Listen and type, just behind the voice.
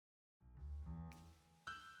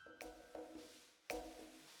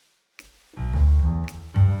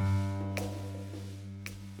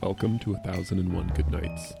Welcome to 1001 Good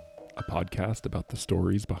Nights, a podcast about the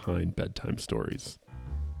stories behind bedtime stories.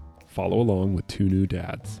 Follow along with two new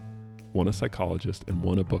dads, one a psychologist and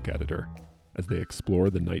one a book editor, as they explore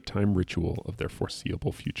the nighttime ritual of their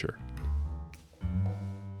foreseeable future.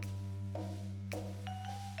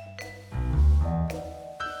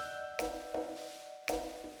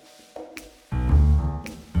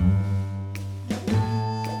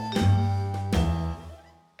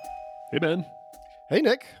 Hey, Ben. Hey,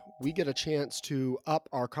 Nick. We get a chance to up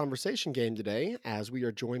our conversation game today as we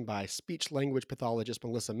are joined by speech-language pathologist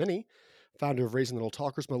Melissa Minney, founder of Raising Little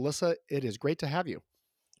Talkers. Melissa, it is great to have you.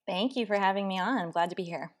 Thank you for having me on. I'm glad to be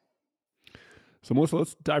here. So, Melissa,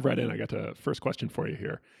 let's dive right in. I got a first question for you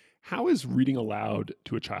here. How is reading aloud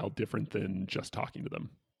to a child different than just talking to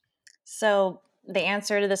them? So the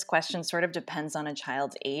answer to this question sort of depends on a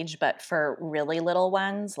child's age, but for really little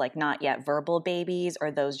ones, like not yet verbal babies or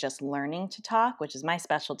those just learning to talk, which is my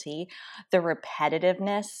specialty, the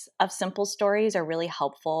repetitiveness of simple stories are really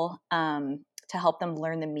helpful to help them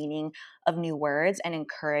learn the meaning of new words and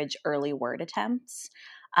encourage early word attempts.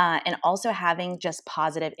 And also having just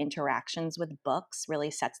positive interactions with books really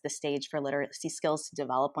sets the stage for literacy skills to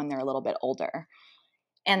develop when they're a little bit older.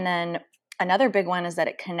 And then another big one is that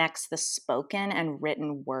it connects the spoken and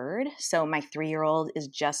written word. So my 3-year-old is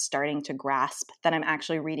just starting to grasp that I'm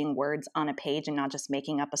actually reading words on a page and not just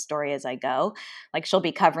making up a story as I go. Like she'll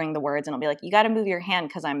be covering the words and I'll be like, you got to move your hand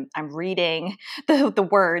because I'm reading the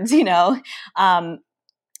words, you know. And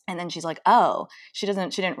then she's like, oh, she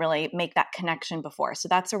didn't really make that connection before. So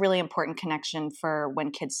that's a really important connection for when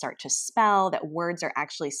kids start to spell, that words are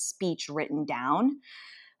actually speech written down.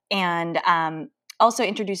 And also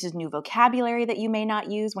introduces new vocabulary that you may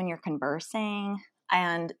not use when you're conversing.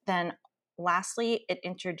 And then lastly, it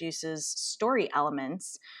introduces story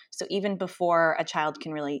elements. So even before a child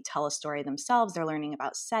can really tell a story themselves, they're learning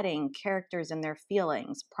about setting, characters and their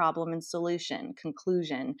feelings, problem and solution,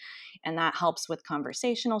 conclusion. And that helps with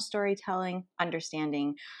conversational storytelling,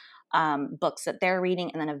 understanding books that they're reading,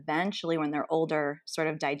 and then eventually when they're older, sort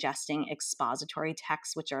of digesting expository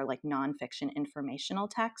texts, which are like nonfiction informational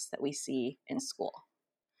texts that we see in school.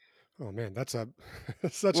 Oh man, that's a A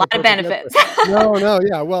such a lot of perfect answer. benefits. No,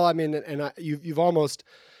 yeah. Well, I mean, and you've almost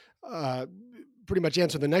uh, pretty much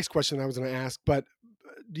answered the next question I was going to ask. But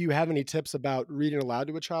do you have any tips about reading aloud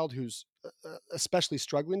to a child who's especially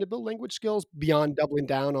struggling to build language skills beyond doubling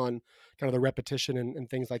down on kind of the repetition and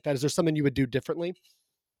things like that? Is there something you would do differently?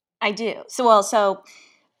 I do. So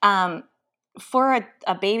um, for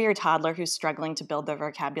a baby or toddler who's struggling to build their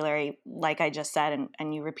vocabulary, like I just said,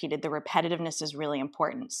 and you repeated, the repetitiveness is really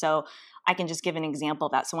important. So I can just give an example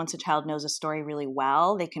of that. So once a child knows a story really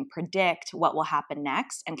well, they can predict what will happen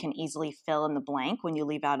next and can easily fill in the blank when you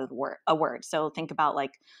leave out a word. So think about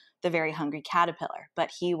like the very hungry caterpillar,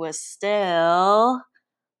 but he was still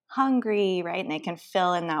hungry, right? And they can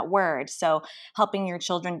fill in that word. So helping your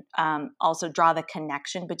children also draw the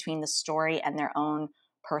connection between the story and their own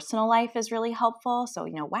personal life is really helpful. So,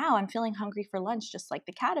 wow, I'm feeling hungry for lunch, just like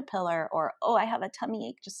the caterpillar, or, oh, I have a tummy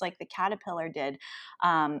ache, just like the caterpillar did.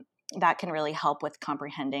 That can really help with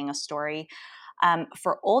comprehending a story.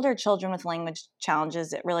 For older children with language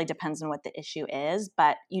challenges, it really depends on what the issue is,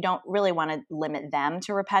 but you don't really want to limit them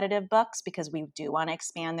to repetitive books because we do want to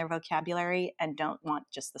expand their vocabulary and don't want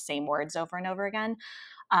just the same words over and over again.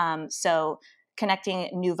 So connecting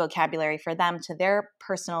new vocabulary for them to their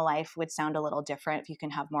personal life would sound a little different if you can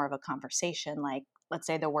have more of a conversation. Like, let's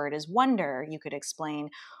say the word is wonder. You could explain,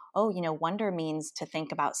 oh, wonder means to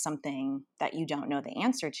think about something that you don't know the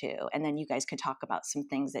answer to. And then you guys could talk about some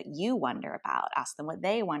things that you wonder about, ask them what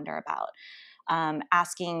they wonder about.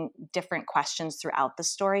 Asking different questions throughout the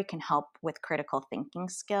story can help with critical thinking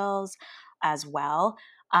skills as well.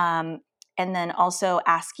 And then also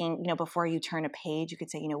asking, before you turn a page, you could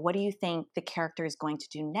say, what do you think the character is going to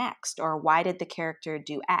do next? Or why did the character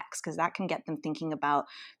do X? Because that can get them thinking about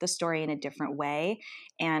the story in a different way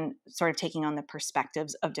and sort of taking on the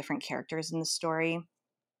perspectives of different characters in the story.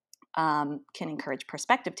 Can encourage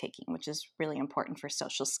perspective taking, which is really important for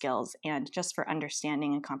social skills and just for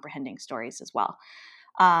understanding and comprehending stories as well.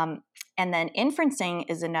 And then inferencing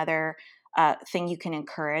is another thing you can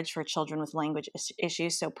encourage for children with language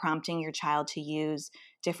issues. So prompting your child to use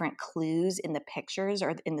different clues in the pictures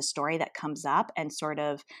or in the story that comes up and sort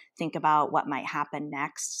of think about what might happen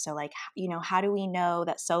next. So like, how do we know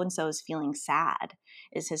that so-and-so is feeling sad?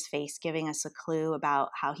 Is his face giving us a clue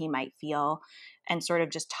about how he might feel? And sort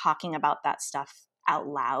of just talking about that stuff out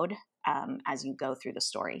loud as you go through the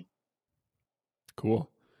story. Cool.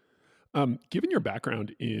 Given your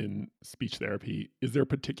background in speech therapy, is there a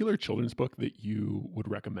particular children's book that you would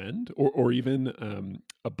recommend, or even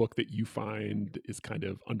a book that you find is kind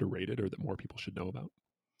of underrated or that more people should know about?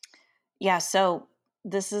 Yeah, so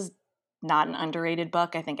this is not an underrated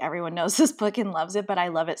book. I think everyone knows this book and loves it, but I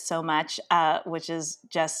love it so much, which is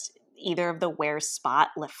just either of the Where's Spot,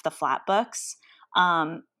 Lift the Flat books,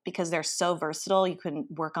 because they're so versatile. You can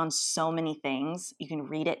work on so many things. You can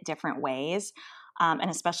read it different ways.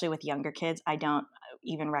 And especially with younger kids, I don't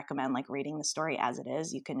even recommend like reading the story as it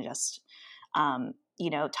is. You can just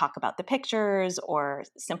talk about the pictures or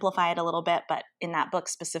simplify it a little bit. But in that book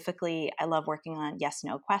specifically, I love working on yes,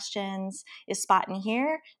 no questions. Is Spot in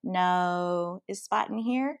here? No. Is Spot in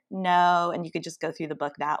here? No. And you could just go through the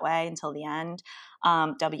book that way until the end.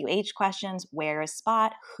 WH questions. Where is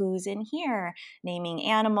Spot? Who's in here? Naming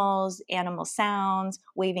animals, animal sounds,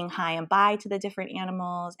 waving hi and bye to the different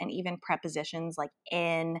animals, and even prepositions like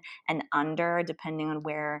in and under, depending on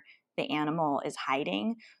where the animal is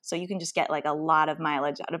hiding. So you can just get like a lot of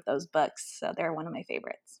mileage out of those books. So they're one of my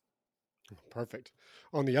favorites. Perfect.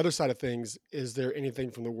 On the other side of things, is there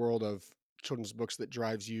anything from the world of children's books that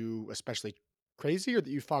drives you especially crazy, or that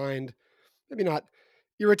you find maybe not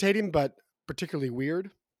irritating, but particularly weird?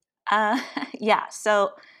 Uh, yeah.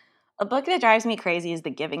 So a book that drives me crazy is The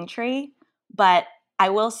Giving Tree, but I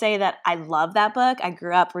will say that I love that book. I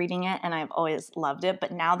grew up reading it and I've always loved it.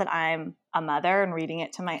 But now that I'm a mother and reading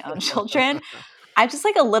it to my own children, I'm just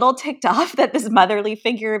like a little ticked off that this motherly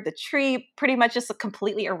figure of the tree pretty much just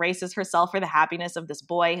completely erases herself for the happiness of this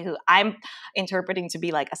boy who I'm interpreting to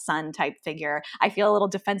be like a son type figure. I feel a little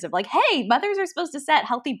defensive, like, hey, mothers are supposed to set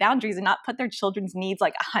healthy boundaries and not put their children's needs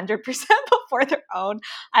like 100% before their own.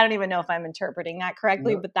 I don't even know if I'm interpreting that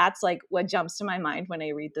correctly, No, but that's like what jumps to my mind when I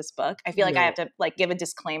read this book. I feel like I have no, to like give a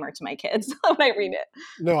disclaimer to my kids when I read it.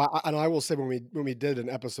 no. And I will say, when we did an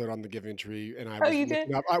episode on the Giving Tree, and I Oh, was you did?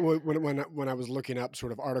 looking up, when I was looking up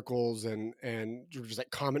sort of articles and just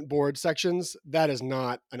like comment board sections, that is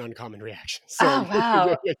not an uncommon reaction. So Oh,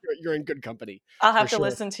 wow. you're in good company I'll for have to sure.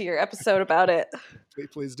 listen to your episode about it.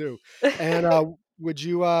 Please do. And would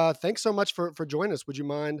you thanks so much for joining us. Would you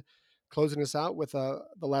mind closing us out with the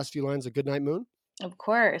last few lines of Goodnight Moon? Of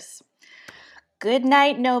course. Good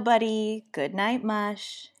night, nobody. Good night,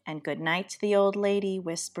 mush. And good night to the old lady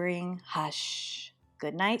whispering, hush.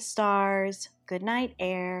 Good night, stars. Good night,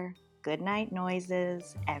 air. Good night,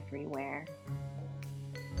 noises everywhere.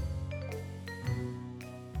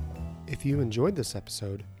 If you enjoyed this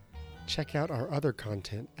episode, check out our other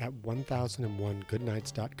content at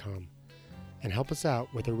 1001goodnights.com and help us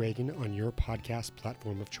out with a rating on your podcast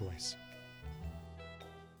platform of choice.